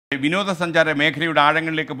വിനോദസഞ്ചാര മേഖലയുടെ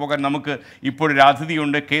ആഴങ്ങളിലേക്ക് പോകാൻ നമുക്ക് ഇപ്പോഴൊരു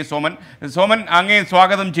അതിഥിയുണ്ട് കെ സോമൻ. സോമൻ, അങ്ങേ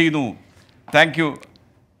സ്വാഗതം ചെയ്യുന്നു. Thank you.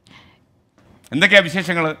 എന്തൊക്കെയാ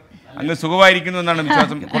വിശേഷങ്ങൾ? അങ്ങ് സുഖമായിരിക്കുന്നു എന്നാണ്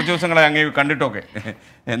വിശ്വാസം. കുറച്ച് ദിവസങ്ങളെ അങ്ങേ കണ്ടിട്ടൊക്കെ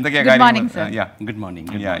എന്തൊക്കെയാ കാര്യങ്ങൾ? Good morning.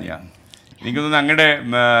 എനിക്ക് തോന്നുന്നു അങ്ങയുടെ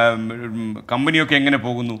കമ്പനിയൊക്കെ എങ്ങനെ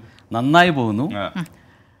പോകുന്നു? നന്നായി പോകുന്നു.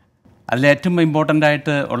 അതിൽ ഏറ്റവും ഇമ്പോർട്ടന്റ്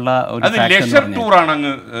ആയിട്ട് ഉള്ള ഒരു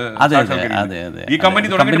ഈ കമ്പനി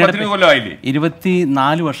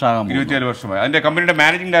 24 വർഷമാകും. 24 വർഷമായി. അതിന്റെ കമ്പനിയുടെ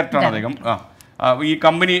മാനേജിംഗ് ഡയറക്ടറാണ് അദ്ദേഹം. ഈ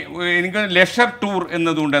കമ്പനി എനിക്ക് ലെഷർ ടൂർ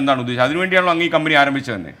എന്നതുകൊണ്ട് എന്താണ് ഉദ്ദേശിച്ചത്? അതിനുവേണ്ടിയാണല്ലോ അങ്ങ് ഈ കമ്പനി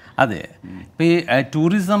ആരംഭിച്ചത് തന്നെ? അതെ. ഇപ്പോൾ ഈ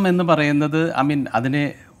ടൂറിസം എന്ന് പറയുന്നത് അതിന്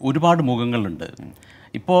ഒരുപാട് മുഖങ്ങളുണ്ട്.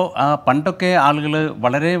 ഇപ്പോൾ പണ്ടൊക്കെ ആളുകൾ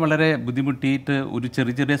വളരെ വളരെ ബുദ്ധിമുട്ടിയിട്ട് ഒരു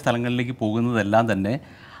ചെറിയ ചെറിയ സ്ഥലങ്ങളിലേക്ക് പോകുന്നതെല്ലാം തന്നെ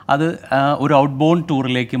അത് ഒരു ഔട്ട് ബോൺ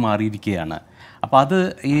ടൂറിലേക്ക് മാറിയിരിക്കുകയാണ്. അപ്പോൾ അത്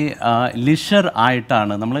ഈ ലിഷർ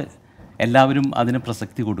ആയിട്ടാണ് നമ്മൾ എല്ലാവരും അതിന്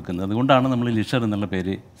പ്രസക്തി കൊടുക്കുന്നത്. അതുകൊണ്ടാണ് നമ്മൾ ലിഷർ എന്നുള്ള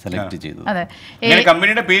പേര് സെലക്ട് ചെയ്തത്.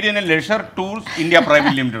 കമ്പനിയുടെ പേര് തന്നെ leisure tours India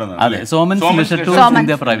private limited. അതെ, Soman's leisure tours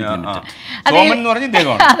India private limited.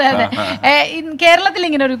 കേരളത്തിൽ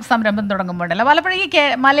ഇങ്ങനെ ഒരു സംരംഭം തുടങ്ങുമ്പോഴല്ലോ പലപ്പോഴും ഈ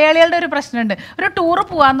മലയാളികളുടെ ഒരു പ്രശ്നമുണ്ട്. ഒരു ടൂർ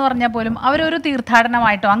പോവാന്ന് പറഞ്ഞാൽ പോലും അവരൊരു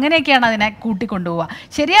തീർത്ഥാടനമായിട്ടോ അങ്ങനെയൊക്കെയാണ് അതിനെ കൂട്ടിക്കൊണ്ടുപോവുക.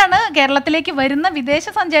 ശരിയാണ്, കേരളത്തിലേക്ക് വരുന്ന വിദേശ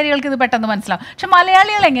സഞ്ചാരികൾക്ക് ഇത് പെട്ടെന്ന് മനസ്സിലാവും. പക്ഷെ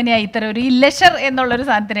മലയാളികൾ എങ്ങനെയാണ് ഇത്തരം ഒരു ലെഷർ എന്നുള്ളൊരു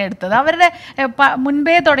സാധനത്തിനെ എടുത്തത്? അവരുടെ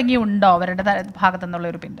മുൻപേ തുടങ്ങിയുണ്ടോ അവരുടെ ഭാഗത്തു നിന്നുള്ള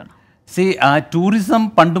ഒരു പിന്തുണ? ടൂറിസം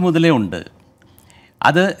പണ്ട് മുതലേ ഉണ്ട്.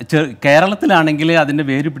 അത് കേരളത്തിലാണെങ്കിൽ അതിൻ്റെ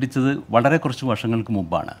വേര് പിടിച്ചത് വളരെ കുറച്ച് വർഷങ്ങൾക്ക്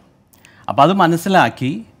മുമ്പാണ്. അപ്പോൾ അത്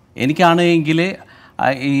മനസ്സിലാക്കി എനിക്കാണെങ്കിൽ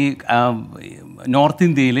ഈ നോർത്ത്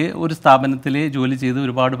ഇന്ത്യയിൽ ഒരു സ്ഥാപനത്തിൽ ജോലി ചെയ്ത്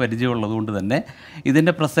ഒരുപാട് പരിചയമുള്ളതുകൊണ്ട് തന്നെ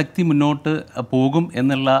ഇതിൻ്റെ പ്രസക്തി മുന്നോട്ട് പോകും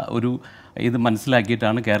എന്നുള്ള ഒരു ഇത്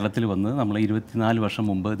മനസ്സിലാക്കിയിട്ടാണ് കേരളത്തിൽ വന്ന് നമ്മൾ 24 വർഷം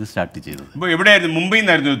മുമ്പ് ഇത് സ്റ്റാർട്ട് ചെയ്തത്. എവിടെയായിരുന്നു? മുംബൈയിൽ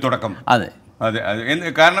നിന്നായിരുന്നു തുടക്കം? അതെ അതെ അതെ.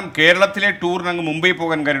 കാരണം കേരളത്തിലെ ടൂറിന് അങ്ങ് മുംബൈ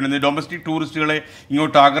പോകാൻ കാര്യമുണ്ട്, ഡൊമസ്റ്റിക് ടൂറിസ്റ്റുകളെ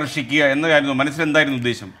ഇങ്ങോട്ട് ആകർഷിക്കുക എന്നതായിരുന്നു മനസ്സിലെന്തായിരുന്നു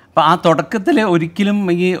ഉദ്ദേശം? അപ്പോൾ ആ തുടക്കത്തിൽ ഒരിക്കലും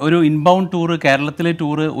ഈ ഒരു ഇൻബൗണ്ട് ടൂറ്, കേരളത്തിലെ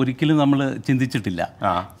ടൂറ് ഒരിക്കലും നമ്മൾ ചിന്തിച്ചിട്ടില്ല.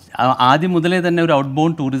 ആദ്യം മുതലേ തന്നെ ഒരു ഔട്ട്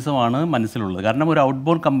ബോൺ ടൂറിസമാണ് മനസ്സിലുള്ളത്. കാരണം ഒരു ഔട്ട്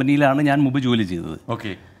ബോൺ കമ്പനിയിലാണ് ഞാൻ മുമ്പ് ജോലി ചെയ്തത്.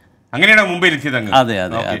 ഓക്കെ, അങ്ങനെയാണ് മുംബൈയിൽ എത്തിയത്? അതെ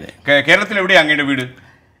അതെ അതെ. കേരളത്തിൽ എവിടെയാണ് അങ്ങയുടെ വീട്?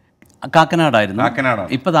 കാക്കനാടായിരുന്നു.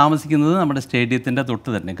 ഇപ്പൊ താമസിക്കുന്നത് നമ്മുടെ സ്റ്റേഡിയത്തിന്റെ തൊട്ട്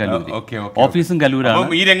തന്നെ, കലൂര്. ഓഫീസും കലൂരാണ്.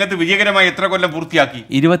 ഈ രംഗത്ത് വിജയകരമായി എത്ര കൊല്ലം പൂർത്തിയാക്കി?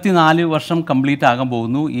 24 വർഷം കംപ്ലീറ്റ് ആകാൻ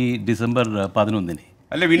പോകുന്നു ഈ ഡിസംബർ 11-ന്.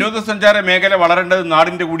 അല്ല, വിനോദസഞ്ചാര മേഖല വളരേണ്ടത്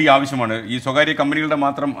നാടിന്റെ കൂടി ആവശ്യമാണ്, ഈ സ്വകാര്യ കമ്പനികളുടെ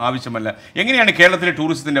മാത്രം ആവശ്യമല്ല. എങ്ങനെയാണ് കേരളത്തിലെ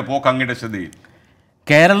ടൂറിസത്തിന്റെ പോക്ക് അങ്ങയുടെ ശ്രദ്ധയിൽ?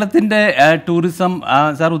 കേരളത്തിന്റെ ടൂറിസം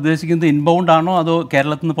സാർ ഉദ്ദേശിക്കുന്നത് ഇൻബൗണ്ട് ആണോ അതോ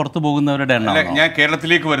കേരളത്തിൽ നിന്ന് പുറത്തു പോകുന്നവരുടെ എണ്ണം? ഞാൻ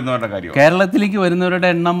കേരളത്തിലേക്ക് വരുന്നവരുടെ കാര്യം. കേരളത്തിലേക്ക് വരുന്നവരുടെ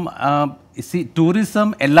എണ്ണം, ടൂറിസം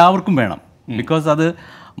എല്ലാവർക്കും വേണം. ബിക്കോസ് അത്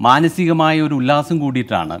മാനസികമായ ഒരു ഉല്ലാസം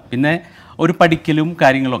കൂടിയിട്ടാണ്, പിന്നെ ഒരു പഠിക്കലും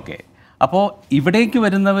കാര്യങ്ങളൊക്കെ. അപ്പോൾ ഇവിടേക്ക്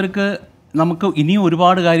വരുന്നവർക്ക് നമുക്ക് ഇനിയും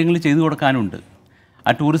ഒരുപാട് കാര്യങ്ങൾ ചെയ്തു കൊടുക്കാനുണ്ട്.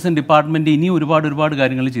 ആ ടൂറിസം ഡിപ്പാർട്ട്മെൻറ്റ് ഇനിയും ഒരുപാട്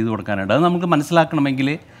കാര്യങ്ങൾ ചെയ്തു കൊടുക്കാനുണ്ട്. അത് നമുക്ക് മനസ്സിലാക്കണമെങ്കിൽ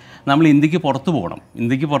നമ്മൾ ഇന്ത്യക്ക് പുറത്ത് പോകണം.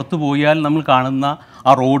 ഇന്ത്യക്ക് പുറത്ത് പോയാൽ നമ്മൾ കാണുന്ന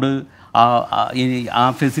ആ റോഡ്, ആ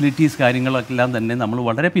ഫെസിലിറ്റീസ് കാര്യങ്ങളെല്ലാം തന്നെ നമ്മൾ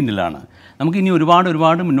വളരെ പിന്നിലാണ്. നമുക്ക് ഇനി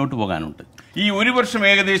ഒരുപാട് മുന്നോട്ട് പോകാനുണ്ട്. ഈ ഒരു വർഷം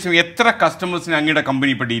ഏകദേശം എത്ര കസ്റ്റമേഴ്സിന് അങ്ങയുടെ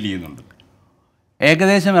കമ്പനി ഇപ്പോൾ ഡീൽ ചെയ്യുന്നുണ്ട്?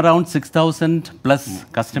 ഏകദേശം അറൌണ്ട് 6000+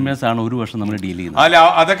 കസ്റ്റമേഴ്സാണ് ഒരു വർഷം നമ്മൾ ഡീൽ ചെയ്യുന്നത്. അല്ല,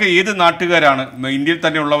 അതൊക്കെ ഏത് നാട്ടുകാരാണ്? ഇന്ത്യയിൽ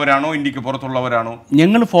തന്നെ ഉള്ളവരാണോ, ഇന്ത്യക്ക് പുറത്തുള്ളവരാണോ?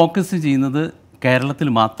 ഞങ്ങൾ ഫോക്കസ് ചെയ്യുന്നത് കേരളത്തിൽ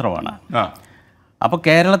മാത്രമാണ്. അപ്പോൾ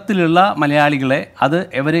കേരളത്തിലുള്ള മലയാളികളെ അത്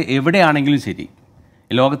എവിടെയാണെങ്കിലും ശരി,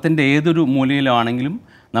 ലോകത്തിൻ്റെ ഏതൊരു മൂലയിലാണെങ്കിലും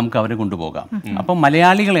നമുക്ക് അവരെ കൊണ്ടുപോകാം. അപ്പം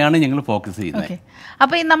മലയാളികളെയാണ് ഞങ്ങൾ ഫോക്കസ് ചെയ്യുന്നത്.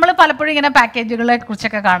 അപ്പോൾ നമ്മൾ പലപ്പോഴും ഇങ്ങനെ പാക്കേജുകളെ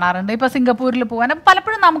കുറിച്ചൊക്കെ കാണാറുണ്ട്. ഇപ്പോൾ സിംഗപ്പൂരിൽ പോകാൻ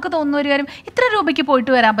പലപ്പോഴും നമുക്ക് തോന്നുന്ന ഒരു കാര്യം, ഇത്ര രൂപയ്ക്ക്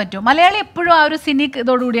പോയിട്ട് വരാൻ പറ്റുമോ? മലയാളി എപ്പോഴും ആ ഒരു സിനിക്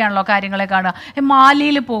ഇതോടുകൂടിയാണല്ലോ കാര്യങ്ങളെ കാണുക.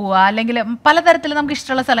 മാലിയിൽ പോവുക, അല്ലെങ്കിൽ പലതരത്തിൽ നമുക്ക്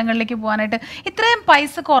ഇഷ്ടമുള്ള സ്ഥലങ്ങളിലേക്ക് പോകാനായിട്ട് ഇത്രയും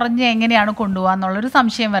പൈസ കുറഞ്ഞ് എങ്ങനെയാണ് കൊണ്ടുപോകുക എന്നുള്ളൊരു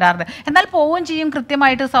സംശയം വരാറുണ്ട്. എന്നാൽ പോവുകയും ചെയ്യും,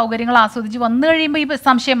 കൃത്യമായിട്ട് സൗകര്യങ്ങൾ ആസ്വദിച്ച് വന്നു കഴിയുമ്പോൾ ഈ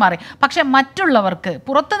സംശയം മാറി. പക്ഷേ മറ്റുള്ളവർക്ക്,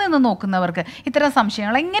 പുറത്തു നിന്ന് നോക്കുന്നവർക്ക് ഇത്തരം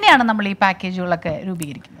സംശയങ്ങൾ എങ്ങനെയാണ് നമ്മൾ ഈ പാക്കേജുകളൊക്കെ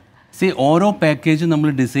രൂപീകരിക്കുന്നത്? ഓരോ പാക്കേജും നമ്മൾ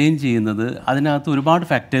ഡിസൈൻ ചെയ്യുന്നത് അതിനകത്ത് ഒരുപാട്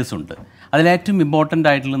ഫാക്ടേഴ്സ് ഉണ്ട്. അതിലേറ്റവും ഇമ്പോർട്ടൻ്റ്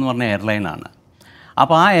ആയിട്ടുള്ളതെന്ന് പറഞ്ഞാൽ എയർലൈനാണ്.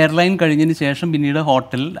 അപ്പോൾ ആ എയർലൈൻ കഴിഞ്ഞതിന് ശേഷം പിന്നീട്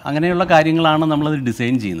ഹോട്ടൽ, അങ്ങനെയുള്ള കാര്യങ്ങളാണ് നമ്മളത്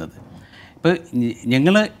ഡിസൈൻ ചെയ്യുന്നത്. ഇപ്പോൾ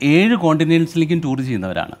ഞങ്ങൾ 7 കോണ്ടിനെൻറ്റ്സിലേക്കും ടൂർ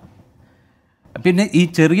ചെയ്യുന്നവരാണ്. പിന്നെ ഈ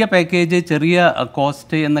ചെറിയ പാക്കേജ്, ചെറിയ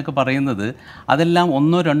കോസ്റ്റ് എന്നൊക്കെ പറയുന്നത് അതെല്ലാം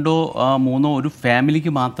 1, 2, 3 ഒരു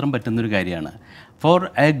ഫാമിലിക്ക് മാത്രം പറ്റുന്നൊരു കാര്യമാണ്. ഫോർ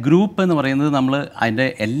എ ഗ്രൂപ്പ് എന്ന് പറയുന്നത് നമ്മൾ അതിൻ്റെ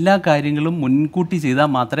എല്ലാ കാര്യങ്ങളും മുൻകൂട്ടി ചെയ്താൽ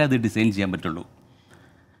മാത്രമേ അത് ഡിസൈൻ ചെയ്യാൻ പറ്റുള്ളൂ.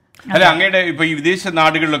 അല്ല, അങ്ങയുടെ ഇപ്പോൾ ഈ വിദേശ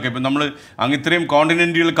നാടുകളിലൊക്കെ ഇപ്പോൾ നമ്മൾ അങ്ങ് ഇത്രയും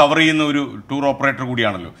കോണ്ടിനെൻറ്റുകൾ കവർ ചെയ്യുന്ന ഒരു ടൂർ ഓപ്പറേറ്റർ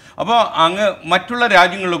കൂടിയാണല്ലോ. അപ്പോൾ അങ്ങ് മറ്റുള്ള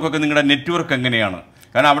രാജ്യങ്ങളിലൊക്കെ നിങ്ങളുടെ നെറ്റ്വർക്ക് എങ്ങനെയാണ്?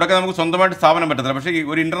 കാരണം അവിടെയൊക്കെ നമുക്ക് സ്വന്തമായിട്ട് സ്ഥാപനം പറ്റത്തില്ല. പക്ഷേ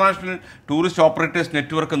ഒരു ഇന്റർനാഷണൽ ടൂറിസ്റ്റ് ഓപ്പറേറ്റേഴ്സ്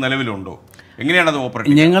നെറ്റ്വർക്ക് നിലവിലുണ്ടോ? എങ്ങനെയാണ് അത്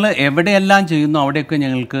ഓപ്പറേറ്റ്? ഞങ്ങൾ എവിടെയെല്ലാം ചെയ്യുന്നു അവിടെയൊക്കെ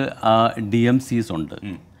ഞങ്ങൾക്ക് DMCs ഉണ്ട്.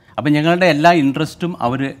 അപ്പം ഞങ്ങളുടെ എല്ലാ ഇൻട്രസ്റ്റും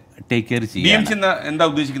അവർ ടേക്ക് കെയർ ചെയ്യും. എന്താ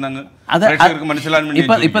ഉദ്ദേശിക്കുന്നത് അത്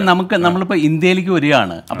ഇപ്പം നമ്മളിപ്പോൾ ഇന്ത്യയിലേക്ക്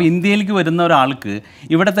വരികയാണ്. അപ്പോൾ ഇന്ത്യയിലേക്ക് വരുന്ന ഒരാൾക്ക്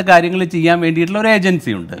ഇവിടുത്തെ കാര്യങ്ങൾ ചെയ്യാൻ വേണ്ടിയിട്ടുള്ള ഒരു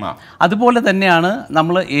ഏജൻസി ഉണ്ട്. അതുപോലെ തന്നെയാണ്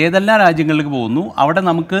നമ്മൾ ഏതെല്ലാം രാജ്യങ്ങളിലേക്ക് പോകുന്നു അവിടെ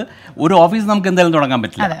നമുക്ക് ഒരു ഓഫീസ് നമുക്ക് എന്തായാലും തുടങ്ങാൻ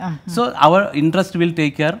പറ്റില്ല. So our interest will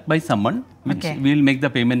take care bye someone will make the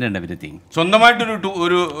payment and everything. സ്വന്തമായിട്ടൊരു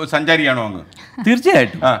ഒരു സഞ്ചാരിയാണോ അങ്ങ്?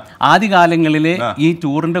 തീർച്ചയായിട്ടും. ആദ്യകാലങ്ങളിൽ ഈ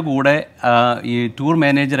ടൂറിന്റെ കൂടെ ഈ ടൂർ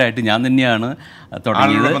മാനേജറായിട്ട് ഞാൻ തന്നെയാണ്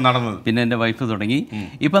തുടങ്ങിയത്. പിന്നെ എൻ്റെ വൈഫ് തുടങ്ങി.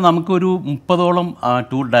 ഇപ്പം നമുക്കൊരു 30ഓളം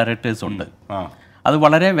ടൂർ ഡയറക്ടേഴ്സ് ഉണ്ട്. അത്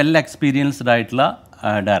വളരെ വെൽ എക്സ്പീരിയൻസ്ഡ് ആയിട്ടുള്ള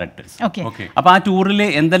ഡയറക്ടേഴ്സ്. അപ്പോൾ ആ ടൂറിൽ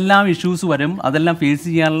എന്തെല്ലാം ഇഷ്യൂസ് വരും അതെല്ലാം ഫേസ്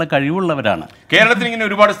ചെയ്യാനുള്ള കഴിവുള്ളവരാണ്. കേരളത്തിൽ ഇങ്ങനെ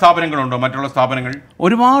ഒരുപാട് സ്ഥാപനങ്ങളുണ്ടോ? മറ്റുള്ള സ്ഥാപനങ്ങൾ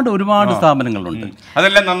ഒരുപാട് സ്ഥാപനങ്ങളുണ്ട്.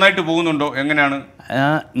 അതെല്ലാം നന്നായിട്ട് പോകുന്നുണ്ടോ? എങ്ങനെയാണ്?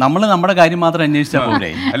 നമ്മൾ നമ്മുടെ കാര്യം മാത്രം അന്വേഷിച്ചാൽ പോലെ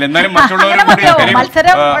അല്ല, എന്നാലും മറ്റുള്ളവരും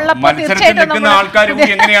മത്സരത്തിൽ നിൽക്കുന്ന ആൾക്കാർ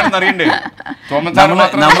കൂടി എങ്ങനെയാണെന്ന് അറിയണ്ടേ?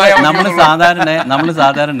 നമ്മൾ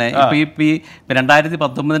സാധാരണ ഇപ്പൊ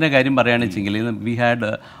 2019 കാര്യം പറയുകയാണെന്ന് വെച്ചെങ്കിൽ we had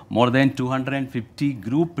more than 250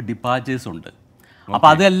 group ഡിപ്പാച്ചേഴ്സ് ഉണ്ട്. അപ്പോൾ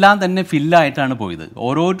അതെല്ലാം തന്നെ ഫില്ലായിട്ടാണ് പോയത്.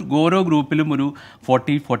 ഓരോ ഗ്രൂപ്പിലും ഒരു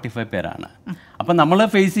 40-45 പേരാണ്. അപ്പം നമ്മൾ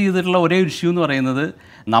ഫേസ് ചെയ്തിട്ടുള്ള ഒരേ ഇഷ്യൂ എന്ന് പറയുന്നത്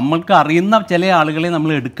നമ്മൾക്ക് അറിയുന്ന ചില ആളുകളെ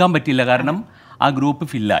നമ്മൾ എടുക്കാൻ പറ്റില്ല, കാരണം ആ ഗ്രൂപ്പ്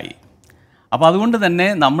ഫില്ലായി. അപ്പോൾ അതുകൊണ്ട് തന്നെ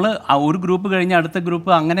നമ്മൾ ഒരു ഗ്രൂപ്പ് കഴിഞ്ഞ് അടുത്ത ഗ്രൂപ്പ്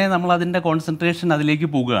അങ്ങനെ നമ്മൾ അതിൻ്റെ കോൺസെൻട്രേഷൻ അതിലേക്ക്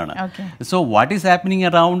പോവുകയാണ്. So what is happening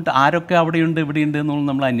around, ആരൊക്കെ അവിടെയുണ്ട് ഇവിടെയുണ്ട് എന്നുള്ളത്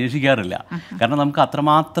നമ്മൾ അന്വേഷിക്കാറില്ല, കാരണം നമുക്ക്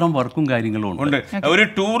അത്രമാത്രം വർക്കും കാര്യങ്ങളും ഉണ്ട്. ഒരു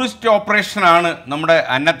ടൂറിസ്റ്റ് ഓപ്പറേഷൻ ആണ് നമ്മുടെ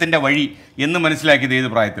അന്നത്തിൻ്റെ വഴി എന്ന് മനസ്സിലാക്കിയത് ഏത്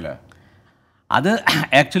പ്രായത്തിലാണ്? അത്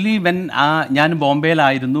ആക്ച്വലി ഞാൻ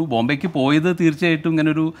ബോംബെയിലായിരുന്നു. ബോംബെക്ക് പോയത് തീർച്ചയായിട്ടും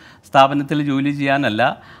ഇങ്ങനൊരു സ്ഥാപനത്തിൽ ജോലി ചെയ്യാനല്ല,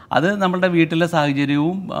 അത് നമ്മുടെ വീട്ടിലെ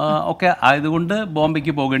സാഹചര്യവും ഒക്കെ ആയതുകൊണ്ട്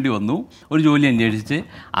ബോംബെക്ക് പോകേണ്ടി വന്നു ഒരു ജോലി അന്വേഷിച്ച്.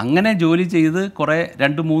 അങ്ങനെ ജോലി ചെയ്ത് കുറേ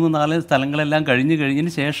 2-3-4 സ്ഥലങ്ങളെല്ലാം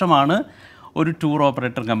കഴിഞ്ഞതിന് ശേഷമാണ് ഒരു ടൂർ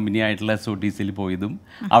ഓപ്പറേറ്റർ കമ്പനി ആയിട്ടുള്ള SOTCയിൽ പോയതും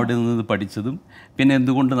അവിടെ നിന്ന് ഇത് പഠിച്ചതും പിന്നെ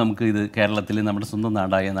എന്തുകൊണ്ട് നമുക്ക് ഇത് കേരളത്തിൽ നമ്മുടെ സ്വന്തം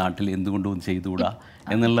നാട്ടിൽ എന്തുകൊണ്ടും ചെയ്തുകൂടാ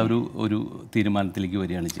എന്നുള്ള ഒരു തീരുമാനത്തിലേക്ക്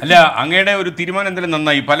വരികയാണ് ചെയ്യുന്നത്. അല്ല, അങ്ങയുടെ ഒരു തീരുമാനം എന്തായാലും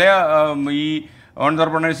നന്നായി. പല ഈ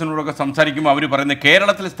ഓൺടർപ്രണേഴ്സിനോടൊക്കെ സംസാരിക്കുമ്പോൾ അവർ പറയുന്നത്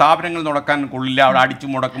കേരളത്തിൽ സ്ഥാപനങ്ങൾ നടക്കാൻ കൊള്ളില്ല, അവിടെ അടിച്ചു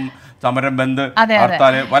മുടക്കും, സമരം, ബന്ദ്,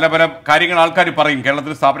 ഹർത്താൽ, പല കാര്യങ്ങൾ ആൾക്കാർ പറയും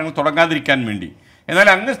കേരളത്തിൽ സ്ഥാപനങ്ങൾ തുടങ്ങാതിരിക്കാൻ വേണ്ടി. എന്നാൽ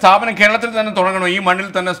അങ്ങ് സ്ഥാപനം കേരളത്തിൽ തന്നെ തുടങ്ങണം, ഈ മണ്ണിൽ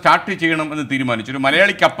തന്നെ സ്റ്റാർട്ട് ചെയ്യണം എന്ന് തീരുമാനിച്ചു. ഒരു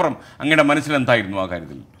മലയാളിക്കപ്പുറം അങ്ങയുടെ മനസ്സിൽ എന്തായിരുന്നു ആ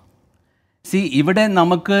കാര്യത്തിൽ? ഇവിടെ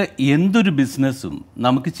നമുക്ക് എന്തൊരു ബിസിനസ്സും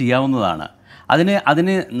നമുക്ക് ചെയ്യാവുന്നതാണ്.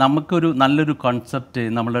 അതിന് നമുക്കൊരു നല്ലൊരു കോൺസെപ്റ്റ്,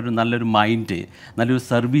 നല്ലൊരു മൈൻഡ്, നല്ലൊരു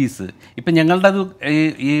സർവീസ്. ഇപ്പം ഞങ്ങളുടെ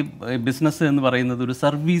ഈ ബിസിനസ് എന്ന് പറയുന്നത് ഒരു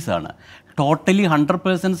സർവീസാണ്, ടോട്ടലി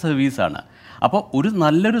 100% സർവീസാണ്. അപ്പോൾ ഒരു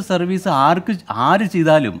നല്ലൊരു സർവീസ് ആര്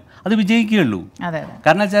ചെയ്താലും അത് വിജയിക്കുകയുള്ളൂ.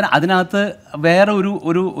 കാരണം വെച്ചാൽ അതിനകത്ത് വേറെ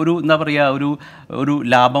ഒരു എന്താ പറയുക, ഒരു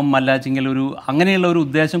ലാഭം അല്ലാച്ചെങ്കിൽ അങ്ങനെയുള്ള ഒരു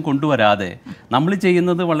ഉദ്ദേശം കൊണ്ടുവരാതെ നമ്മൾ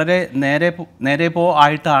ചെയ്യുന്നത് വളരെ നേരെ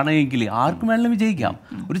ആയിട്ടാണ് എങ്കിൽ ആർക്കും വേണമെങ്കിലും വിജയിക്കാം.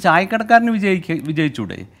 ഒരു ചായക്കടക്കാരന്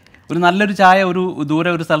വിജയിച്ചൂടെ? ഒരു നല്ലൊരു ചായ ദൂരെ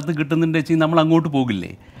ഒരു സ്ഥലത്ത് കിട്ടുന്നുണ്ട് വെച്ചാൽ നമ്മൾ അങ്ങോട്ട്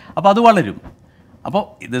പോകില്ലേ? അപ്പോൾ അത് വളരും. അപ്പോൾ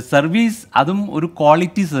ഇത് സർവീസ്, അതും ഒരു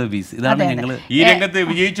ക്വാളിറ്റി സർവീസ്, ഇതാണ് ഞങ്ങൾ ഈ രംഗത്ത്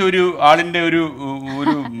വിജയിച്ച ഒരു ആളിന്റെ ഒരു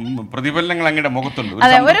പ്രതിഫലനങ്ങൾ അങ്ങയുടെ മുഖത്തുണ്ട്.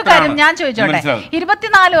 ഒരു കാര്യം ഞാൻ ചോദിച്ചോട്ടെ,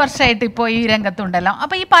 24 വർഷമായിട്ട് ഇപ്പോൾ ഈ രംഗത്തുണ്ടല്ലോ.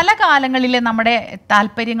 അപ്പോൾ ഈ പല കാലങ്ങളിലെ നമ്മുടെ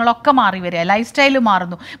താല്പര്യങ്ങളൊക്കെ മാറി വരിക, ലൈഫ് സ്റ്റൈൽ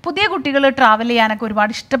മാറുന്നു. പുതിയ കുട്ടികൾ ട്രാവൽ ചെയ്യാനൊക്കെ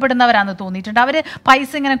ഒരുപാട് ഇഷ്ടപ്പെടുന്നവരാണെന്ന് തോന്നിയിട്ടുണ്ട്. അവർ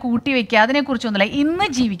പൈസ ഇങ്ങനെ കൂട്ടി വെക്കുക, അതിനെക്കുറിച്ചൊന്നുമില്ല, ഇന്ന്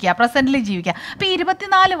ജീവിക്കുക, പ്രസന്റിൽ ജീവിക്കുക. അപ്പോൾ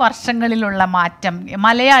 24 വർഷങ്ങളിലുള്ള മാറ്റം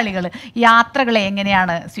മലയാളികൾ യാത്രകളെ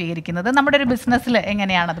എങ്ങനെയാണ് സ്വീകരിക്കുന്നത്? നമ്മുടെ ഒരു ബിസിനസ്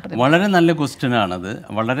എങ്ങനെയാണത്? വളരെ നല്ല ക്വസ്റ്റ്യൻ ആണത്,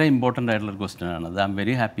 വളരെ ഇമ്പോർട്ടൻ്റ് ആയിട്ടുള്ള ക്വസ്റ്റ്യൻ ആണത്. I am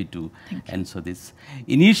very happy to answer this.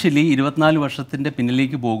 Initially 24 വർഷത്തിൻ്റെ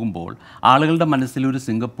പിന്നിലേക്ക് പോകുമ്പോൾ ആളുകളുടെ മനസ്സിൽ ഒരു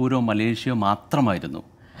സിംഗപ്പൂരോ മലേഷ്യയോ മാത്രമായിരുന്നു.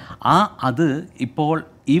 അത് ഇപ്പോൾ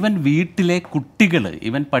ഈവൻ വീട്ടിലെ കുട്ടികൾ,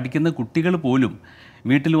 ഈവൻ പഠിക്കുന്ന കുട്ടികൾ പോലും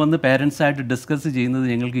വീട്ടിൽ വന്ന് പേരൻസായിട്ട് ഡിസ്കസ് ചെയ്യുന്നത്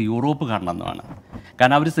ഞങ്ങൾക്ക് യൂറോപ്പ് കാണണമെന്നാണ്.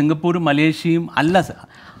 കാരണം അവർ സിംഗപ്പൂരും മലേഷ്യയും അല്ല,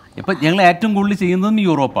 ഇപ്പം ഞങ്ങൾ ഏറ്റവും കൂടുതൽ ചെയ്യുന്നതും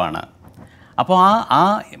യൂറോപ്പാണ്. അപ്പോൾ ആ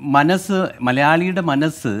മനസ്സ്, മലയാളിയുടെ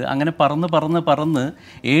മനസ്സ് അങ്ങനെ പറന്ന്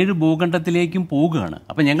 7 ഭൂഖണ്ഡത്തിലേക്കും പോവുകയാണ്.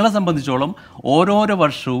 അപ്പോൾ ഞങ്ങളെ സംബന്ധിച്ചോളം ഓരോരോ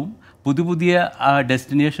വർഷവും പുതിയ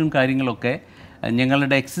ഡെസ്റ്റിനേഷൻ കാര്യങ്ങളൊക്കെ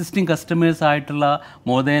ഞങ്ങളുടെ എക്സിസ്റ്റിംഗ് കസ്റ്റമേഴ്സ് ആയിട്ടുള്ള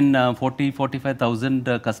മോർ ദാൻ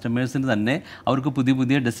 40-45,000 കസ്റ്റമേഴ്സിന് തന്നെ അവർക്ക്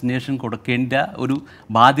പുതിയ ഡെസ്റ്റിനേഷൻ കൊടുക്കേണ്ട ഒരു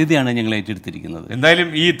ബാധ്യതയാണ് ഞങ്ങൾ ഏറ്റെടുത്തിരിക്കുന്നത്. എന്തായാലും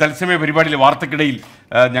ഈ തത്സമയ പരിപാടിയിൽ വാർത്തക്കിടയിൽ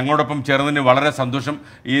ഞങ്ങളോടൊപ്പം ചേർന്നതിന് വളരെ സന്തോഷം.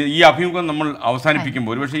 ഈ അഭിമുഖം നമ്മൾ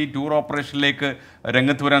അവസാനിപ്പിക്കുമ്പോൾ ഒരുപക്ഷെ ഈ ടൂർ ഓപ്പറേഷനിലേക്ക്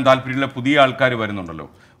രംഗത്ത് വരാൻ താല്പര്യമുള്ള പുതിയ ആൾക്കാർ വരുന്നുണ്ടല്ലോ.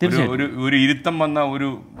 ഒരു ഇരുത്തം വന്ന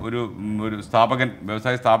ഒരു സ്ഥാപകൻ,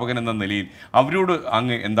 വ്യവസായ സ്ഥാപകൻ എന്ന നിലയിൽ അവരോട്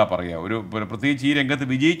അങ്ങ് എന്താ പറയുക? പ്രത്യേകിച്ച് ഈ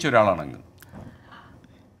രംഗത്ത് വിജയിച്ച ഒരാളാണ് അങ്ങ്.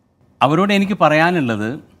 അവരോട് എനിക്ക് പറയാനുള്ളത്,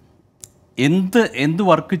 എന്ത്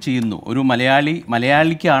വർക്ക് ചെയ്യുന്നു, ഒരു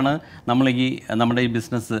മലയാളിക്കാണ് നമ്മൾ നമ്മുടെ ഈ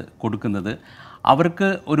ബിസിനസ് കൊടുക്കുന്നത്. അവർക്ക്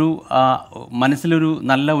ഒരു മനസ്സിലൊരു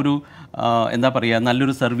നല്ല ഒരു എന്താ പറയുക,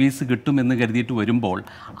 നല്ലൊരു സർവീസ് കിട്ടുമെന്ന് കരുതിയിട്ട് വരുമ്പോൾ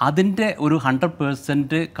അതിൻ്റെ ഒരു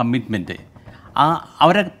 100% കമ്മിറ്റ്മെൻറ്റ്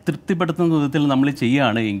അവരെ തൃപ്തിപ്പെടുത്തുന്ന വിധത്തിൽ നമ്മൾ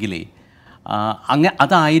ചെയ്യുകയാണ് എങ്കിൽ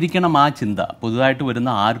അതായിരിക്കണം ആ ചിന്ത. പുതുതായിട്ട് വരുന്ന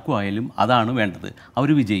ആർക്കും ആയാലും അതാണ് വേണ്ടത്. അവർ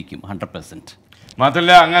വിജയിക്കും 100%.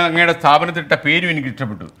 മാത്രമല്ല അങ്ങയുടെ സ്ഥാപനത്തിട്ട പേരും എനിക്ക്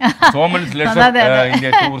ഇഷ്ടപ്പെട്ടു, സോമൻസ് ലെഷർ ഇന്ത്യ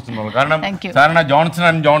ടൂർസ് എന്നുള്ളത്. കാരണം സാധാരണ ജോൺസൺ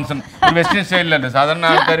ആൻഡ് ജോൺസൺ വെസ്റ്റേൺ സ്റ്റൈലിലല്ലേ, സാധാരണ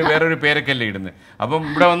ആൾക്കാർ വേറൊരു പേരൊക്കെ അല്ലേ ഇടുന്നത്. അപ്പം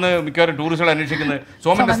ഇവിടെ വന്ന് മിക്കവാറും ടൂറിസ്റ്റുകൾ അന്വേഷിക്കുന്നത്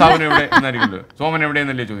സോമന്റെ സ്ഥാപനം എവിടെ എന്നായിരിക്കുമല്ലോ, സോമൻ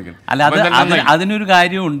എവിടെയെന്നല്ലേ ചോദിക്കുന്നത്. അല്ല, അതിനൊരു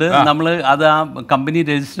കാര്യമുണ്ട്. നമ്മൾ അത് ആ കമ്പനി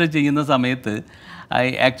രജിസ്റ്റർ ചെയ്യുന്ന സമയത്ത്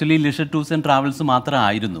actually leisure tours and travels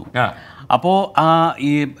മാത്രമായിരുന്നു. അപ്പോൾ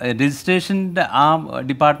ഈ രജിസ്ട്രേഷൻ്റെ ആ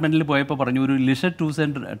ഡിപ്പാർട്ട്മെന്റിൽ പോയപ്പോൾ പറഞ്ഞു ഒരു ലിഷർ ടൂർസ്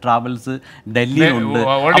ആൻഡ് ട്രാവൽസ് ഡൽഹിയിലുണ്ട്.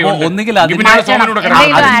 അപ്പോൾ ഒന്നുകിൽ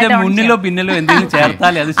അതിന്റെ മുന്നിലോ പിന്നിലോ എന്തെങ്കിലും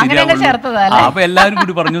ചേർത്താലേ അത് ശരിയാവുള്ളൂ. അപ്പോൾ എല്ലാവരും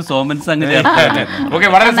കൂടി പറഞ്ഞു സോമൻസ് അങ്ങ് ചേർത്താൽ.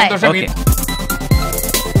 വളരെ സന്തോഷം.